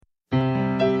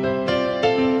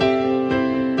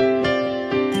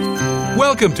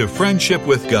Welcome to Friendship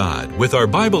with God with our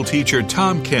Bible teacher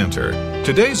Tom Cantor.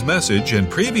 Today's message and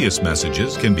previous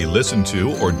messages can be listened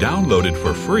to or downloaded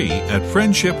for free at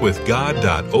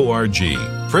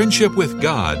friendshipwithgod.org.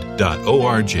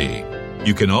 Friendshipwithgod.org.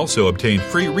 You can also obtain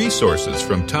free resources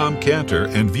from Tom Cantor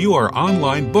and view our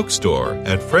online bookstore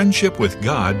at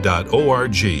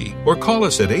friendshipwithgod.org or call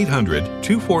us at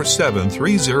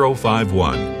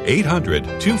 800-247-3051.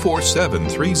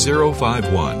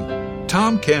 800-247-3051.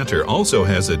 Tom Cantor also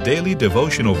has a daily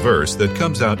devotional verse that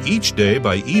comes out each day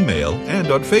by email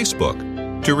and on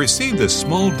Facebook. To receive this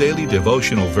small daily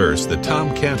devotional verse that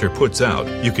Tom Cantor puts out,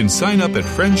 you can sign up at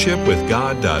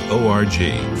friendshipwithgod.org,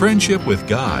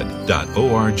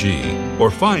 friendshipwithgod.org, or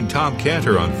find Tom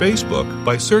Cantor on Facebook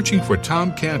by searching for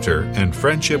Tom Cantor and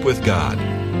Friendship with God.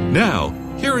 Now,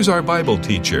 here is our Bible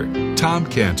teacher, Tom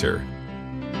Cantor.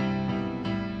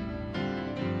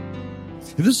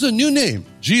 This is a new name,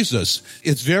 Jesus.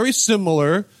 It's very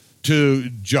similar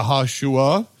to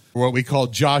Jehoshua, or what we call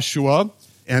Joshua,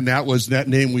 and that was that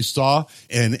name we saw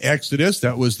in Exodus.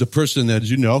 That was the person that, as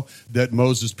you know, that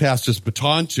Moses passed his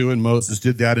baton to, and Moses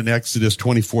did that in Exodus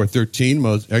 24:13.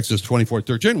 Exodus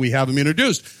 24:13, we have him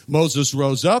introduced. Moses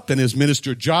rose up and his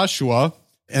minister Joshua,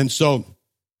 and so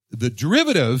the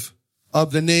derivative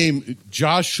of the name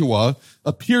Joshua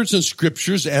appears in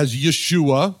scriptures as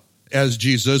Yeshua, as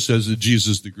Jesus,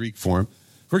 the Greek form.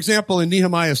 For example, in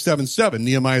Nehemiah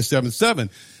 7:7,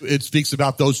 it speaks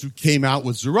about those who came out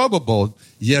with Zerubbabel,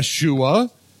 Yeshua,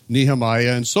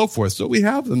 Nehemiah, and so forth. So we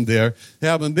have them there.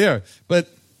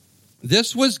 But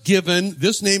this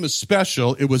name is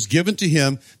special. It was given to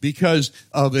him because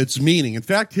of its meaning. In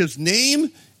fact, his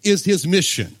name is his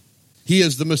mission. He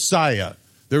is the Messiah.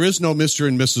 There is no Mr.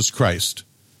 and Mrs. Christ.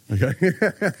 Okay.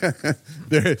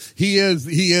 He is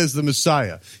the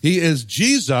Messiah. He is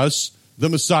Jesus, the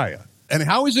Messiah. And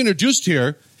how he's introduced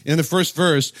here in the first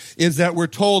verse is that we're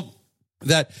told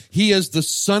that he is the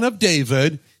son of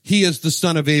David. He is the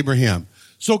son of Abraham.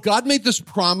 So God made this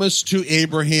promise to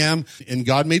Abraham, and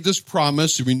God made this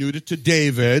promise, he renewed it to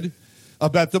David,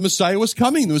 about the Messiah was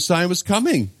coming. The Messiah was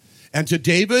coming. And to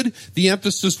David, the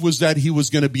emphasis was that he was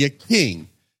going to be a king.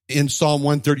 In Psalm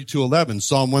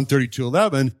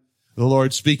 132:11, the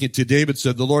Lord speaking to David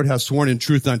said, "The Lord hath sworn in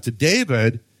truth unto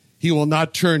David, he will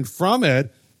not turn from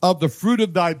it. Of the fruit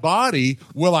of thy body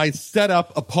will I set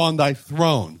up upon thy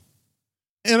throne."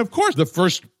 And of course, the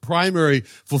first primary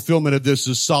fulfillment of this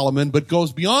is Solomon, but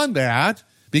goes beyond that,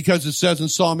 because it says in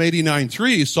Psalm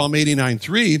 89:3,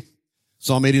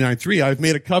 "I have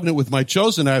made a covenant with my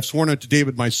chosen, I have sworn unto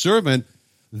David my servant,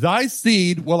 thy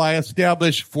seed will I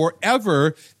establish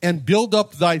forever and build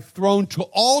up thy throne to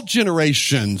all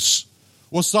generations."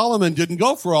 Well, Solomon didn't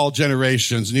go for all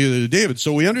generations, neither did David.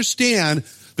 So we understand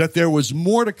that there was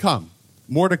more to come.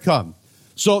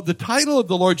 So the title of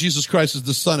the Lord Jesus Christ is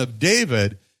the Son of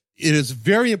David. It is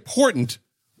very important,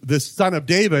 the Son of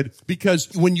David, because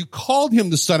when you called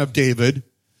him the Son of David,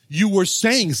 you were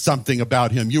saying something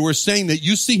about him. You were saying that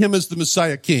you see him as the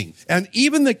Messiah King. And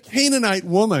even the Canaanite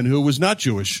woman, who was not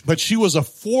Jewish, but she was a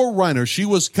forerunner. She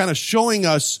was kind of showing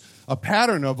us a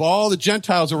pattern of all the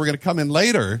Gentiles that were going to come in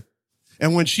later.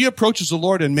 And when she approaches the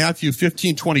Lord in Matthew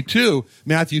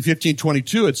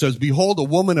 15:22, it says, "Behold, a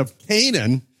woman of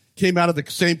Canaan came out of the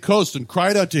same coast and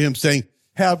cried unto him, saying,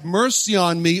 Have mercy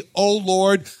on me, O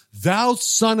Lord, thou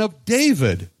son of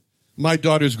David. My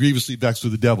daughter is grievously vexed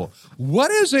with the devil." What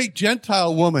is a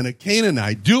Gentile woman, a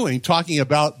Canaanite, doing talking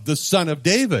about the Son of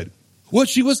David? Well,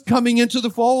 she was coming into the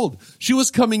fold. She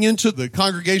was coming into the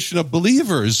congregation of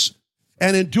believers.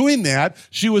 And in doing that,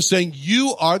 she was saying,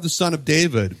 "You are the Son of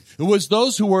David." It was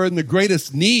those who were in the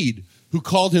greatest need who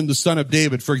called him the Son of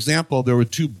David. For example, there were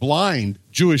two blind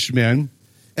Jewish men,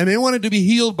 and they wanted to be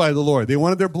healed by the Lord. They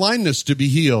wanted their blindness to be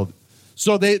healed.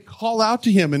 So they call out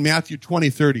to him in Matthew 20,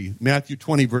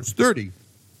 verse 30.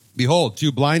 "Behold,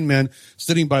 two blind men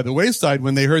sitting by the wayside,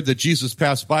 when they heard that Jesus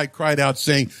passed by, cried out,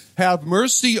 saying, Have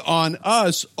mercy on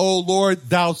us, O Lord,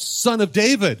 thou son of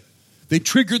David." They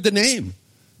triggered the name,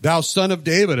 "Thou son of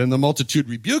David," and the multitude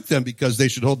rebuked them because they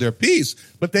should hold their peace.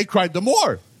 But they cried the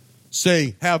more,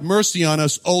 saying, "Have mercy on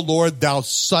us, O Lord, thou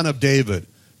son of David."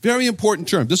 Very important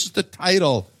term. This is the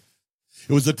title.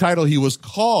 It was the title he was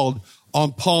called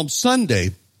on Palm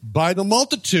Sunday by the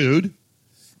multitude,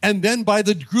 and then by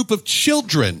the group of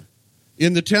children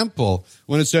in the temple,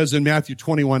 when it says in Matthew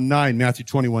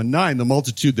 21:9, the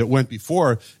multitude that went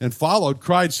before and followed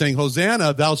cried, saying,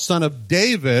 "Hosanna, thou son of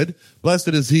David. Blessed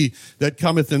is he that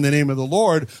cometh in the name of the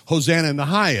Lord. Hosanna in the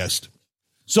highest."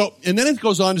 So, and then it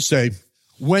goes on to say,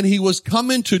 when he was come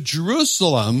into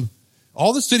Jerusalem,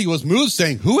 all the city was moved,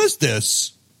 saying, "Who is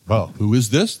this?" Well, who is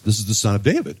this? This is the Son of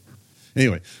David.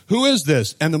 Anyway, who is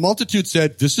this? And the multitude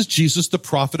said, this is Jesus, the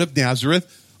prophet of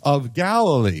Nazareth of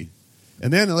Galilee.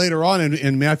 And then later on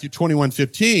in Matthew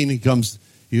 21:15, he comes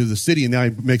to the city and now he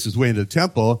makes his way into the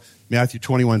temple. Matthew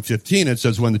 21:15, it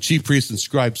says, when the chief priests and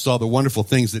scribes saw the wonderful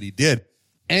things that he did,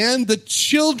 and the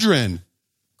children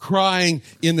crying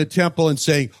in the temple and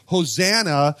saying,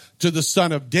 Hosanna to the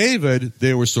Son of David,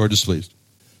 they were sore displeased.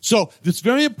 So it's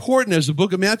very important as the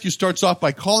book of Matthew starts off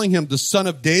by calling him the Son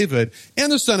of David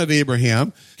and the Son of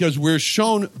Abraham, because we're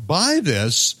shown by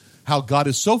this how God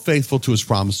is so faithful to his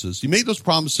promises. He made those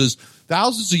promises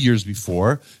thousands of years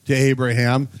before to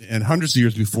Abraham and hundreds of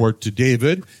years before to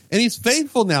David, and he's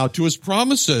faithful now to his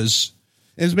promises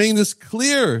and is making this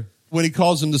clear when he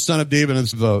calls him the Son of David and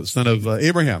the Son of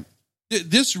Abraham.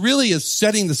 This really is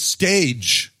setting the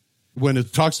stage when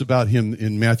it talks about him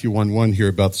in Matthew 1:1 here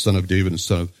about the Son of David and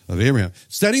Son of Abraham,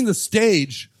 setting the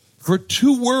stage for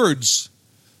two words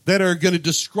that are going to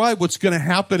describe what's going to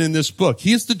happen in this book.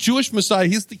 He is the Jewish Messiah.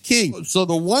 He's the king. So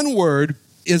the one word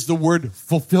is the word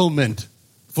fulfillment.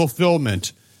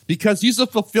 Fulfillment. Because he's a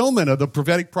fulfillment of the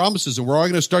prophetic promises, and we're all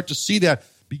going to start to see that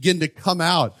begin to come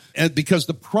out. And because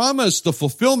the promise, the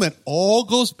fulfillment, all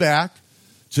goes back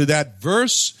to that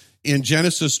verse in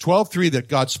Genesis 12:3 that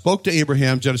God spoke to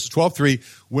Abraham, Genesis 12:3,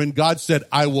 when God said,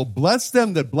 I will bless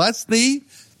them that bless thee,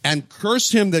 and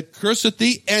curse him that curseth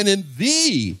thee, and in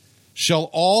thee shall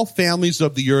all families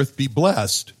of the earth be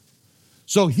blessed.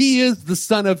 So he is the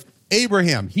son of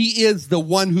Abraham. He is the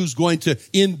one who's going to,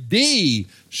 in thee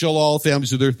shall all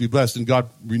families of the earth be blessed. And God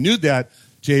renewed that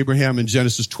to Abraham in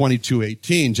Genesis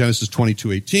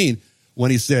 22:18,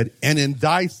 when he said, and in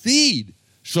thy seed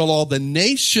shall all the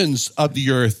nations of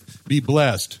the earth be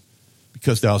blessed,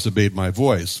 because thou hast obeyed my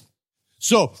voice.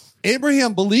 So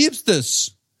Abraham believes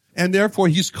this, and therefore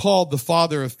he's called the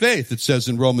father of faith. It says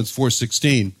in Romans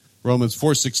 4:16,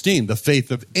 the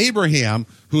faith of Abraham,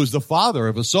 who is the father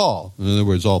of us all. In other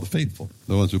words, all the faithful,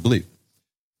 the ones who believe.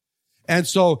 And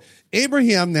so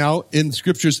Abraham now in the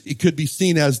scriptures, it could be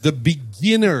seen as the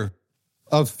beginner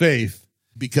of faith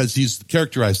because he's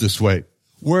characterized this way.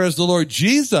 Whereas the Lord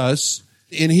Jesus,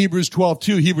 in Hebrews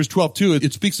 12:2,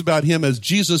 it speaks about him as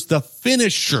Jesus, the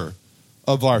finisher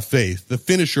of our faith, the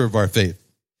finisher of our faith.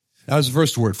 That was the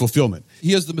first word, fulfillment.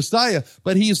 He is the Messiah,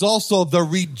 but he is also the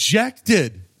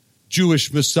rejected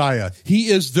Jewish Messiah. He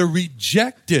is the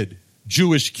rejected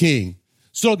Jewish king.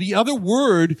 So the other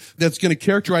word that's going to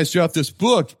characterize throughout this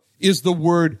book is the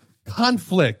word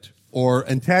conflict or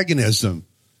antagonism.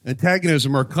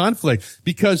 Antagonism or conflict,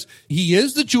 because he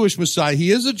is the Jewish Messiah,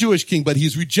 he is a Jewish king, but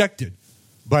he's rejected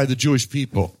by the Jewish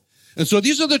people. And so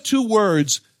these are the two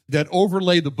words that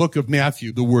overlay the book of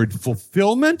Matthew, the word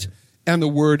fulfillment and the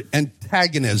word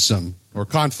antagonism or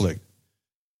conflict.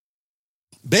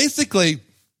 Basically,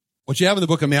 what you have in the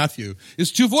book of Matthew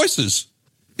is two voices.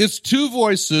 It's two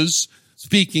voices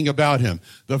speaking about him.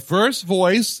 The first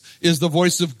voice is the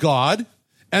voice of God,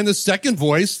 and the second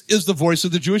voice is the voice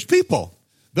of the Jewish people.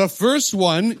 The first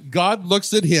one, God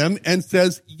looks at him and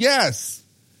says, yes.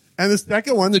 And the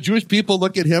second one, the Jewish people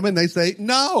look at him and they say,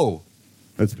 no.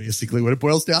 That's basically what it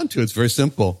boils down to. It's very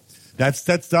simple. That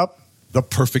sets up the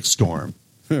perfect storm.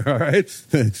 All right?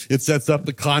 It sets up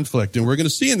the conflict. And we're going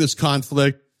to see in this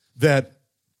conflict that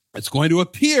it's going to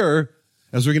appear,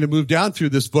 as we're going to move down through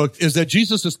this book, is that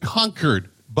Jesus is conquered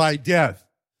by death.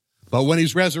 But when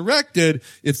he's resurrected,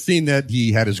 it's seen that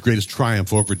he had his greatest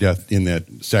triumph over death in that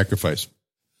sacrifice.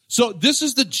 So this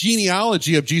is the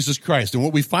genealogy of Jesus Christ. And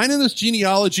what we find in this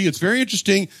genealogy, it's very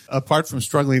interesting, apart from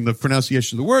struggling the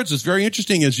pronunciation of the words, it's very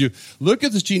interesting as you look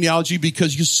at this genealogy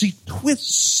because you see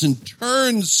twists and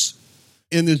turns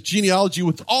in this genealogy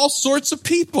with all sorts of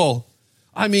people.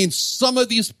 I mean, some of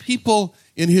these people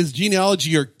in his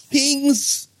genealogy are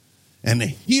kings and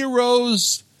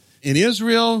heroes in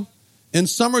Israel, and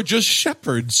some are just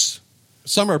shepherds.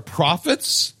 Some are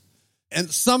prophets,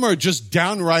 and some are just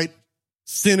downright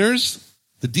sinners,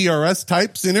 the DRS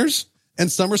type sinners, and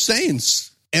some are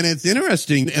saints. And it's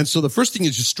interesting. And so the first thing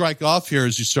is you strike off here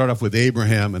as you start off with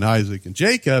Abraham and Isaac and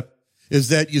Jacob is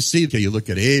that you see, okay, you look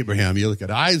at Abraham, you look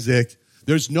at Isaac.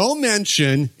 There's no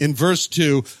mention in verse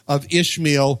 2 of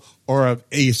Ishmael or of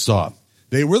Esau.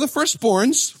 They were the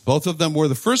firstborns. Both of them were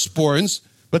the firstborns,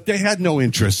 but they had no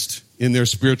interest in their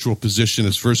spiritual position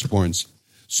as firstborns.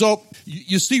 So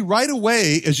you see right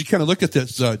away as you kind of look at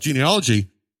this genealogy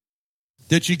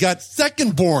that you got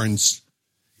secondborns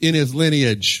in his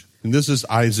lineage. And this is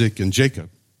Isaac and Jacob.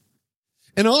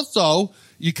 And also,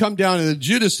 you come down to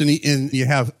Judas and you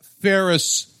have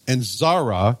Phares and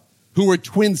Zerah, who were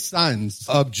twin sons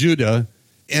of Judah.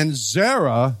 And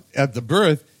Zerah, at the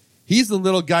birth, he's the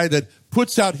little guy that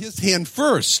puts out his hand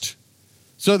first.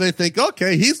 So they think,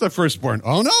 okay, he's the firstborn.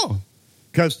 Oh, no.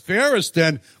 Because Phares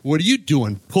then, what are you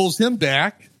doing? Pulls him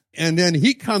back, and then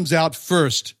he comes out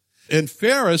first. And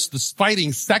Phares, the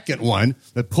fighting second one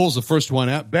that pulls the first one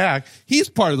out back, he's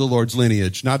part of the Lord's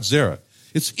lineage, not Zerah.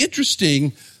 It's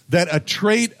interesting that a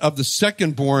trait of the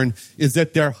second-born is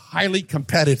that they're highly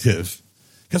competitive.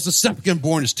 Because the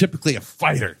second-born is typically a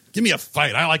fighter. Give me a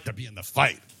fight. I like to be in the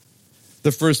fight.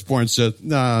 The firstborn says,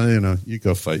 no, you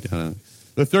go fight.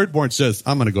 The thirdborn says,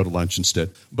 I'm going to go to lunch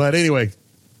instead. But anyway,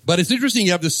 but it's interesting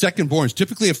you have the second-born. It's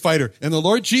typically a fighter. And the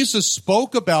Lord Jesus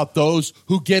spoke about those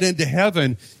who get into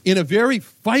heaven in a very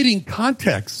fighting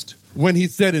context when he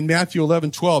said in Matthew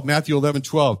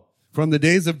 11:12, from the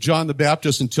days of John the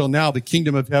Baptist until now, the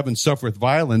kingdom of heaven suffereth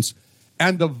violence,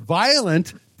 and the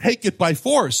violent take it by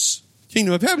force.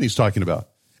 Kingdom of heaven he's talking about.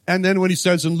 And then when he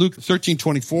says in Luke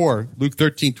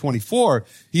 13:24,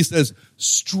 he says,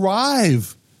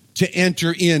 strive to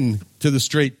enter in to the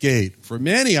straight gate. For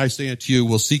many, I say unto you,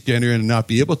 will seek to enter in and not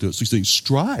be able to. So he's saying,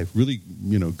 strive, really,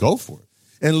 go for it.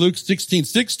 And Luke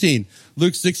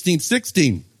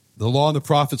 16:16, the law and the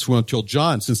prophets were until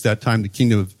John. Since that time, the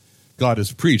kingdom of God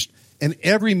is preached. And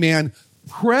every man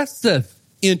presseth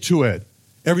into it.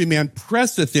 Every man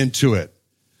presseth into it.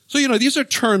 So, these are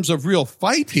terms of real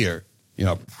fight here.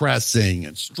 Pressing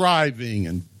and striving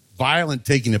and violent,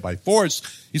 taking it by force.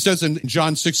 He says in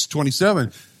John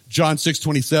 6:27,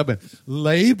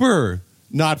 labor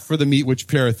not for the meat which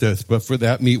perisheth, but for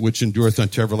that meat which endureth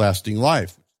unto everlasting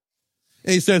life.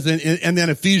 And he says, and then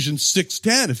Ephesians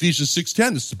 6:10,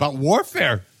 this is about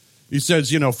warfare. He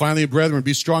says, finally, brethren,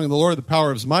 be strong in the Lord, the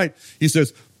power of his might. He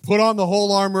says, put on the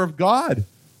whole armor of God.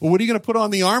 Well, what are you going to put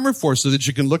on the armor for? So that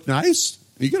you can look nice?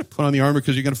 You're going to put on the armor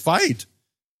because you're going to fight.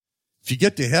 If you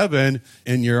get to heaven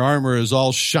and your armor is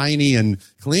all shiny and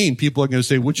clean, people are going to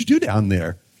say, what'd you do down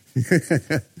there?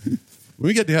 When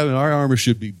we get to heaven, our armor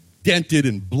should be dented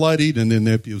and bloodied, and then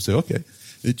people say, okay,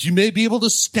 that you may be able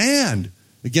to stand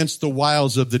against the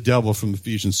wiles of the devil from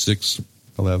Ephesians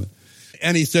 6:11.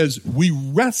 And he says, we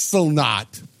wrestle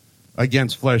not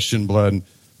against flesh and blood,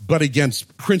 but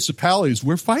against principalities.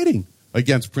 We're fighting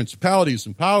against principalities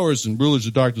and powers and rulers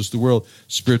of darkness of the world,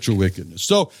 spiritual wickedness.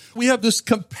 So we have this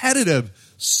competitive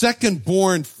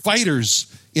second-born fighters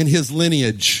in his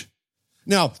lineage.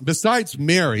 Now, besides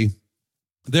Mary,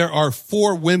 there are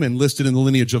 4 women listed in the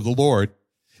lineage of the Lord,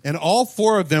 and all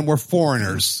 4 of them were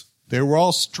foreigners. They were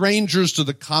all strangers to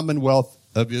the commonwealth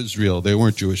of Israel. They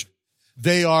weren't Jewish.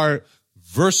 They are,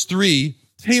 verse 3,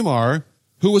 Tamar,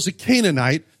 who was a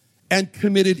Canaanite and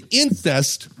committed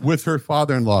incest with her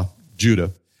father-in-law,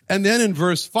 Judah. And then in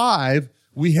verse 5,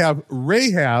 we have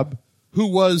Rahab, who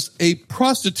was a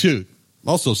prostitute,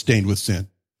 also stained with sin.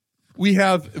 We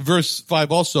have, verse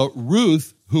 5 also,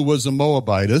 Ruth, who was a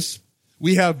Moabitess.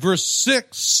 We have verse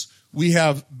 6, we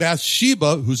have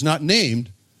Bathsheba, who's not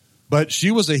named, but she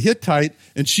was a Hittite,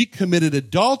 and she committed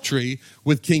adultery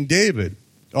with King David.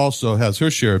 Also has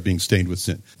her share of being stained with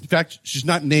sin. In fact, she's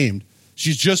not named.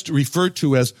 She's just referred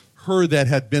to as her that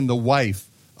had been the wife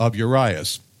of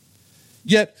Urias.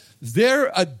 Yet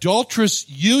their adulterous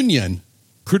union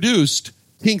produced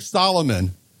King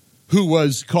Solomon, who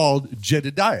was called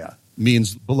Jedediah,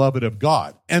 means beloved of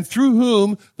God, and through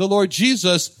whom the Lord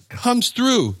Jesus comes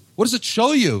through. What does it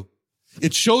show you?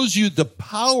 It shows you the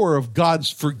power of God's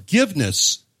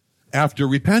forgiveness after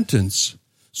repentance.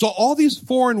 So all these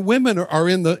foreign women are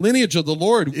in the lineage of the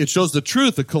Lord. It shows the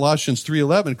truth of Colossians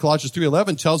 3:11. Colossians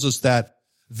 3:11 tells us that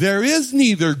there is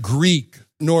neither Greek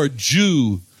nor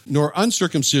Jew nor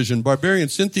uncircumcision, barbarian,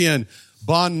 Scythian,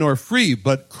 bond nor free,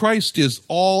 but Christ is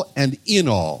all and in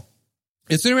all.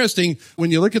 It's interesting when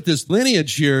you look at this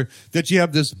lineage here that you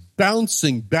have this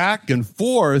bouncing back and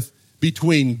forth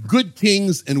between good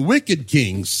kings and wicked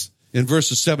kings. In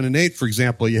verses 7 and 8, for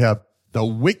example, you have the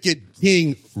wicked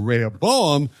king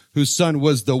Rehoboam, whose son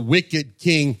was the wicked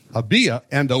king Abiah,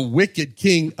 and the wicked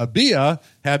king Abiah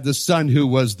had the son who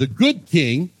was the good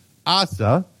king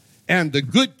Asa, and the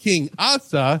good king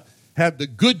Asa had the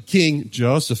good king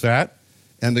Jehoshaphat,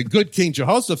 and the good king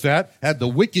Jehoshaphat had the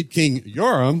wicked king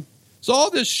Joram. So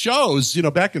all this shows,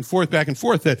 back and forth,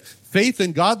 that faith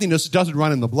and godliness doesn't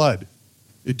run in the blood.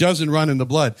 It doesn't run in the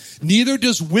blood. Neither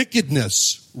does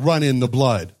wickedness run in the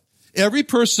blood. Every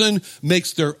person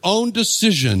makes their own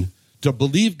decision to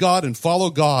believe God and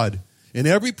follow God. And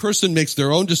every person makes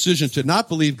their own decision to not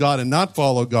believe God and not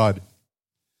follow God.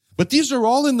 But these are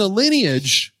all in the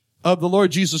lineage of the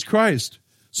Lord Jesus Christ.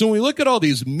 So when we look at all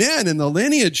these men in the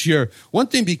lineage here, one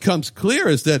thing becomes clear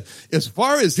is that as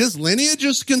far as his lineage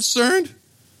is concerned,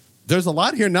 there's a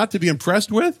lot here not to be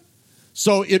impressed with.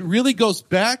 So it really goes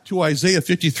back to Isaiah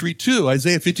 53:2,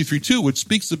 Isaiah 53:2, which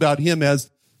speaks about him as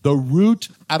the root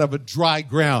out of a dry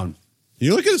ground.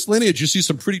 You look at his lineage, you see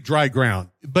some pretty dry ground.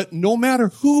 But no matter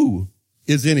who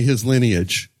is in his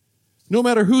lineage, no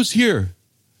matter who's here,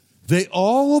 they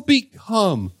all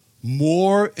become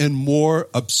more and more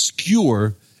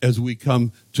obscure as we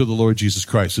come to the Lord Jesus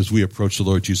Christ, as we approach the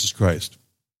Lord Jesus Christ.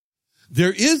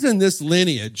 There is in this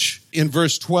lineage, in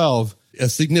verse 12, a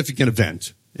significant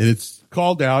event. And it's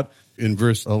called out in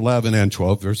verse 11 and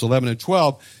 12. Verse 11 and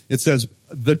 12, it says,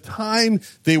 the time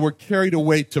they were carried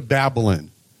away to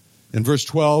Babylon. In verse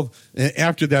 12,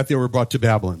 after that, they were brought to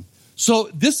Babylon. So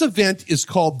this event is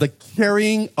called the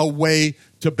carrying away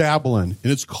to Babylon.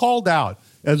 And it's called out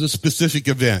as a specific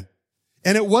event.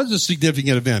 And it was a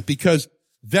significant event because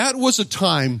that was a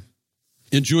time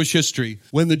in Jewish history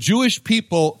when the Jewish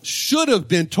people should have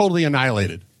been totally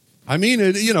annihilated. I mean,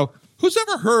 who's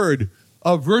ever heard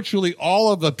of virtually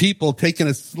all of the people taken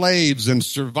as slaves and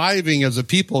surviving as a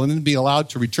people and then be allowed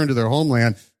to return to their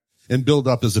homeland and build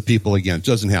up as a people again? It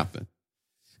doesn't happen.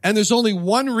 And there's only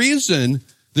one reason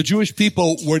the Jewish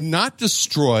people were not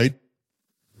destroyed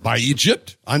by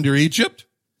Egypt, under Egypt.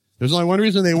 There's only one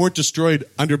reason they weren't destroyed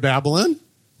under Babylon.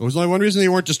 There was only one reason they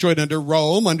weren't destroyed under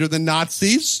Rome, under the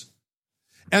Nazis.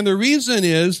 And the reason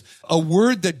is a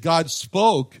word that God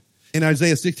spoke in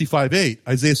Isaiah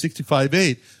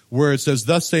 65:8, where it says,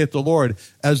 thus saith the Lord,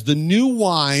 as the new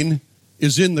wine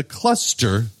is in the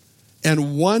cluster,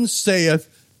 and one saith,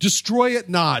 destroy it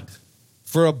not,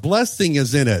 for a blessing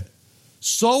is in it.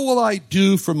 So will I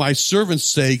do for my servants'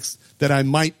 sakes, that I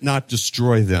might not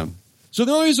destroy them. So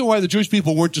the only reason why the Jewish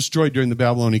people weren't destroyed during the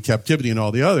Babylonian captivity and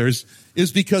all the others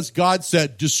is because God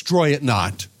said, destroy it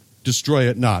not,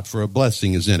 for a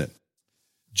blessing is in it.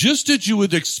 Just as you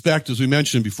would expect, as we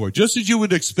mentioned before, just as you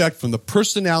would expect from the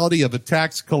personality of a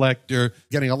tax collector,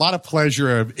 getting a lot of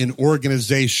pleasure in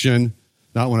organization,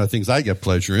 not one of the things I get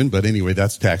pleasure in, but anyway,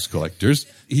 that's tax collectors.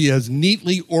 He has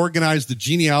neatly organized the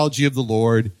genealogy of the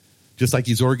Lord, just like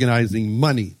he's organizing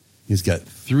money. He's got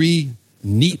 3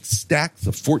 neat stacks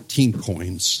of 14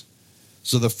 coins.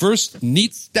 So the first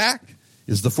neat stack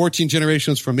is the 14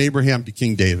 generations from Abraham to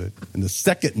King David. And the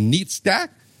second neat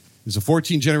stack is the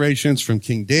 14 generations from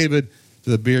King David to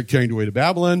the bear carried away to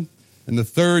Babylon. And the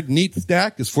third neat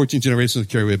stack is 14 generations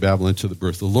carried away to Babylon to the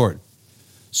birth of the Lord.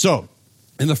 So,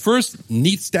 in the first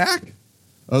neat stack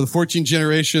of the 14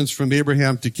 generations from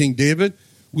Abraham to King David,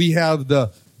 we have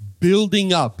the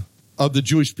building up of the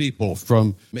Jewish people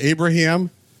from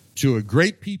Abraham to a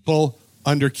great people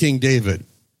under King David.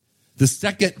 The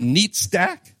second neat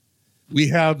stack, we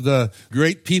have the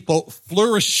great people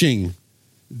flourishing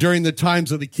during the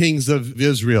times of the kings of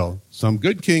Israel. Some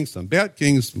good kings, some bad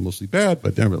kings, mostly bad,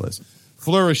 but nevertheless,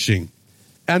 flourishing.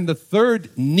 And the third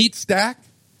neat stack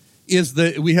is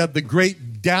we have the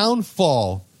great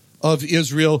downfall of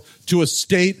Israel to a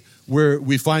state where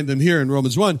we find them here in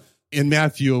Romans 1, in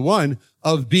Matthew 1,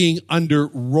 of being under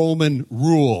Roman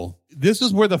rule. This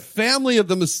is where the family of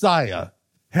the Messiah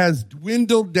has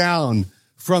dwindled down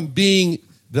from being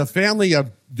the family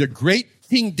of the great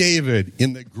King David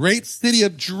in the great city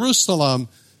of Jerusalem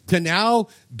to now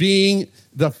being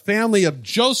the family of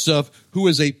Joseph, who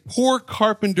is a poor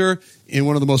carpenter in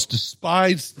one of the most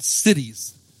despised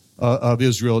cities of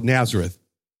Israel, Nazareth.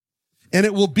 And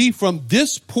it will be from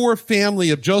this poor family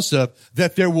of Joseph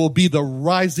that there will be the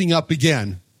rising up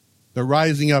again. The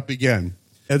rising up again.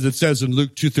 As it says in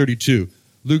Luke 2:32.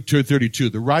 Luke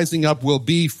 2:32. The rising up will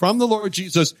be from the Lord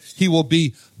Jesus. He will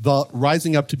be the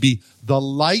rising up to be the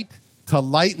light to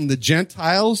lighten the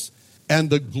Gentiles and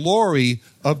the glory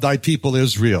of thy people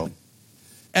Israel.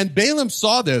 And Balaam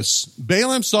saw this.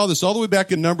 Balaam saw this all the way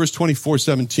back in Numbers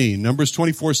 24:17. Numbers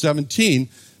 24:17.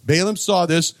 Balaam saw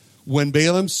this when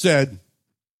Balaam said,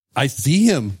 I see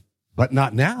him, but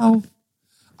not now.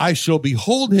 I shall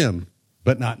behold him,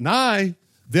 but not nigh.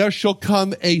 There shall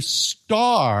come a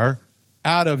star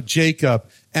out of Jacob,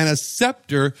 and a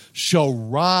scepter shall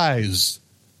rise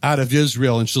out of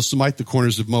Israel, and shall smite the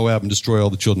corners of Moab and destroy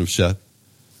all the children of Sheth.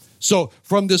 So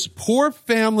from this poor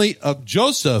family of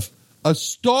Joseph, a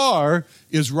star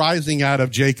is rising out of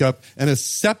Jacob, and a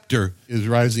scepter is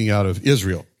rising out of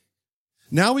Israel.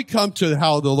 Now we come to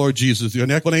how the Lord Jesus,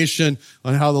 an explanation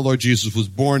on how the Lord Jesus was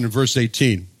born in verse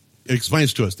 18. It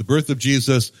explains to us the birth of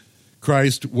Jesus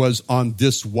Christ was on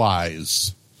this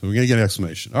wise. So we're going to get an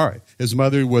explanation. All right. His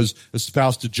mother was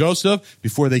espoused to Joseph.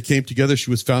 Before they came together, she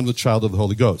was found with child of the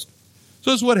Holy Ghost.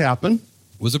 So this is what happened.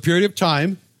 It was a period of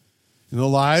time in the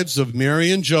lives of Mary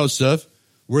and Joseph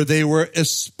where they were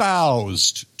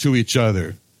espoused to each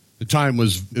other. The time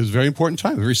was a very important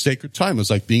time, a very sacred time. It was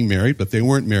like being married, but they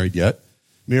weren't married yet.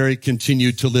 Mary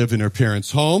continued to live in her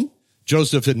parents' home.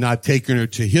 Joseph had not taken her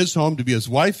to his home to be his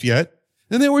wife yet.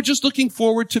 And they were just looking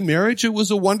forward to marriage. It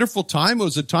was a wonderful time. It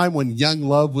was a time when young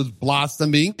love was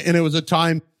blossoming. And it was a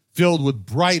time filled with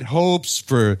bright hopes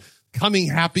for coming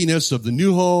happiness of the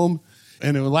new home.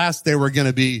 And at last they were going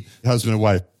to be husband and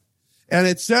wife. And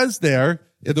it says there,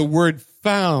 the word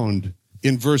found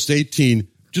in verse 18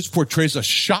 just portrays a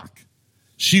shock.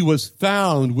 She was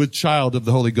found with child of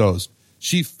the Holy Ghost.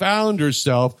 She found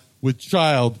herself with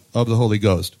child of the Holy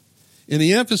Ghost. And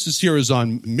the emphasis here is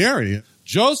on Mary.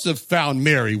 Joseph found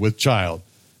Mary with child.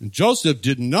 And Joseph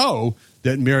didn't know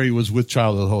that Mary was with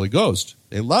child of the Holy Ghost.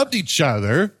 They loved each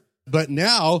other, but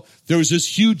now there was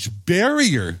this huge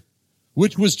barrier,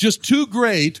 which was just too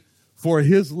great for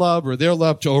his love or their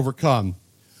love to overcome.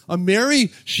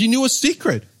 Mary, she knew a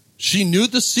secret. She knew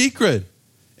the secret.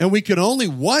 And we can only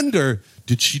wonder,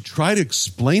 did she try to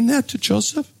explain that to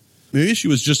Joseph? Maybe she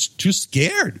was just too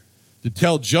scared to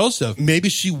tell Joseph. Maybe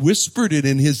she whispered it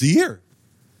in his ear.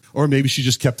 Or maybe she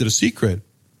just kept it a secret.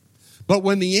 But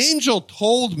when the angel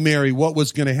told Mary what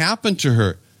was going to happen to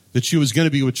her, that she was going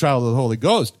to be with child of the Holy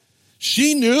Ghost,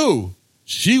 she knew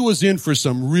she was in for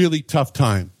some really tough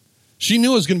time. She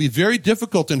knew it was going to be very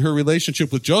difficult in her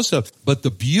relationship with Joseph. But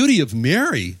the beauty of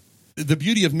Mary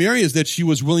is that she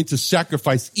was willing to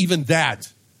sacrifice even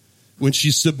that when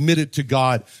she submitted to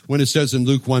God. When it says in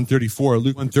Luke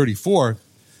 1:34,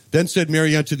 then said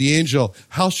Mary unto the angel,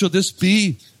 how shall this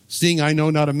be, seeing I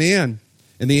know not a man?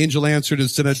 And the angel answered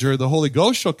and said unto her, the Holy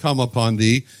Ghost shall come upon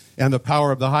thee, and the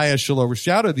power of the highest shall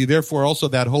overshadow thee. Therefore also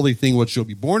that holy thing which shall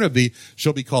be born of thee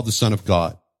shall be called the Son of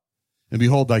God. And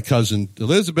behold, thy cousin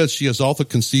Elizabeth, she has also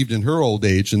conceived in her old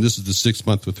age, and this is the 6th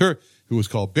month with her, who was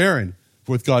called barren.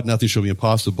 For with God nothing shall be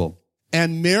impossible.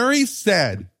 And Mary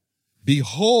said,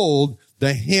 behold,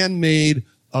 the handmaid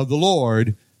of the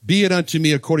Lord, be it unto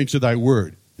me according to thy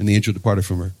word. And the angel departed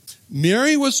from her.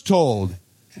 Mary was told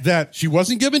that she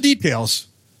wasn't given details.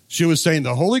 She was saying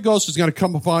the Holy Ghost is going to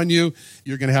come upon you.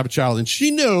 You're going to have a child. And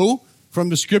she knew from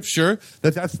the scripture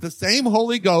that that's the same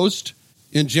Holy Ghost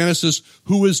in Genesis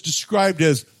who is described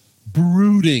as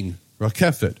brooding,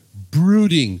 rakephet,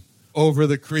 brooding over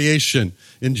the creation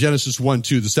in Genesis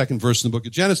 1:2, the second verse in the book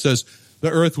of Genesis.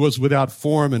 The earth was without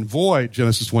form and void,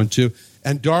 Genesis 1:2,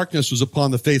 and darkness was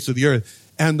upon the face of the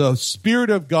earth. And the Spirit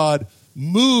of God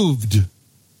moved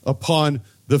upon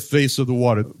the face of the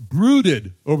water,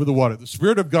 brooded over the water. The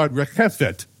Spirit of God,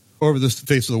 rekephet, over the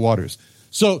face of the waters.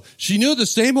 So she knew the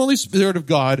same Holy Spirit of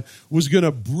God was going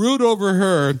to brood over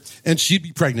her, and she'd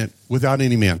be pregnant without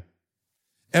any man.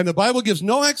 And the Bible gives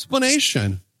no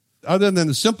explanation other than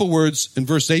the simple words in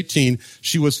verse 18,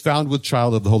 she was found with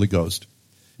child of the Holy Ghost.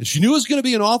 And she knew it was going to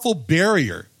be an awful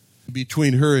barrier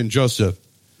between her and Joseph.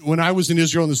 When I was in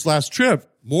Israel on this last trip,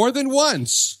 more than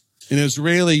once, an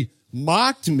Israeli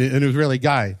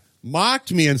guy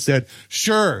mocked me and said,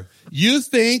 sure, you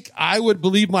think I would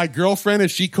believe my girlfriend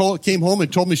if she came home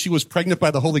and told me she was pregnant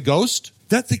by the Holy Ghost?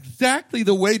 That's exactly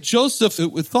the way Joseph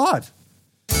thought.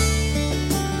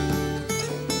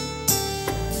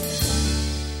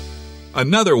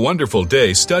 Another wonderful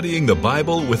day studying the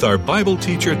Bible with our Bible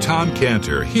teacher Tom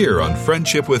Cantor here on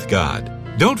Friendship with God.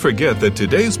 Don't forget that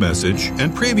today's message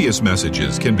and previous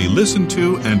messages can be listened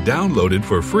to and downloaded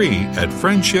for free at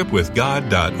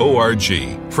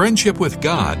friendshipwithgod.org.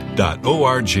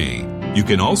 friendshipwithgod.org. You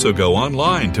can also go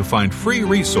online to find free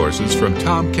resources from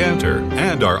Tom Cantor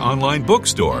and our online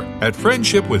bookstore at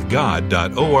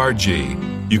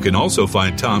friendshipwithgod.org. You can also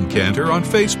find Tom Cantor on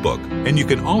Facebook, and you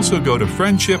can also go to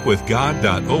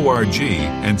friendshipwithgod.org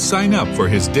and sign up for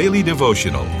his daily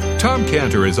devotional. Tom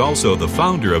Cantor is also the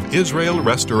founder of Israel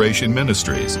Restoration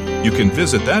Ministries. You can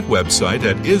visit that website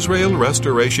at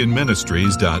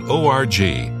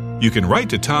israelrestorationministries.org. You can write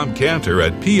to Tom Cantor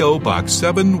at P.O. Box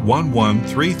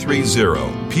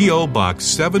 711330, P.O. Box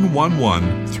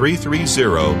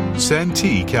 711330,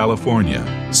 Santee, California.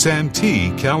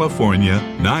 Santee, California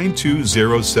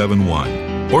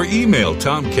 92071. Or email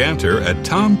Tom Cantor at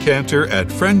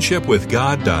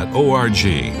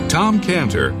tomcantor@friendshipwithgod.org. Tom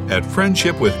Cantor at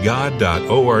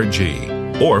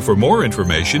friendshipwithgod.org. Or for more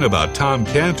information about Tom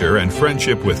Cantor and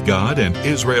Friendship with God and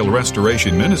Israel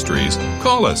Restoration Ministries,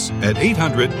 call us at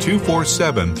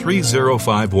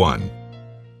 800-247-3051.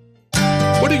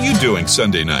 What are you doing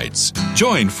Sunday nights?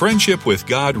 Join Friendship with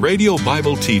God radio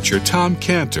Bible teacher Tom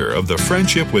Cantor of the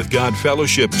Friendship with God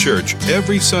Fellowship Church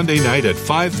every Sunday night at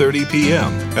 5:30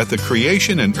 p.m. at the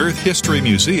Creation and Earth History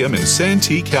Museum in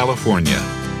Santee, California.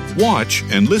 Watch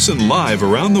and listen live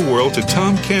around the world to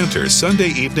Tom Cantor Sunday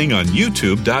evening on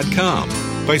YouTube.com.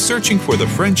 by searching for the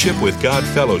Friendship with God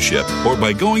Fellowship or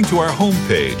by going to our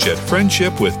homepage at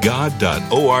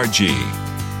friendshipwithgod.org.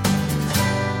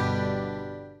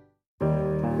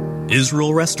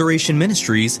 Israel Restoration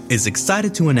Ministries is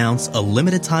excited to announce a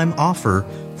limited-time offer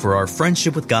for our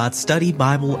Friendship with God study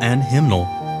Bible and hymnal.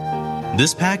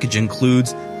 This package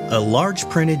includes a large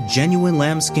printed genuine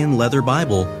lambskin leather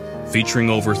Bible featuring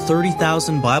over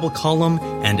 30,000 Bible column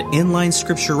and inline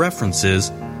scripture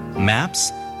references,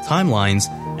 maps, timelines,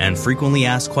 and frequently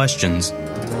asked questions.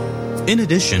 In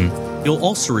addition, you'll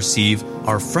also receive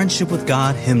our Friendship with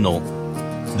God hymnal.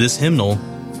 This hymnal,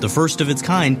 the first of its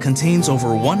kind, contains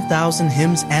over 1,000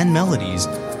 hymns and melodies,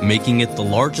 making it the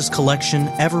largest collection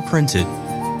ever printed.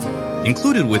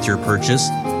 Included with your purchase,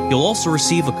 you'll also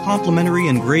receive a complimentary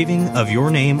engraving of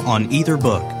your name on either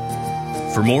book.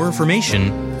 For more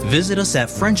information, visit us at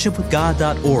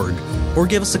friendshipwithgod.org or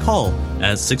give us a call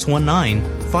at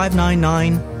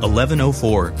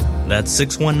 619-599-1104. That's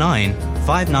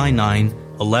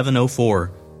 619-599-1104.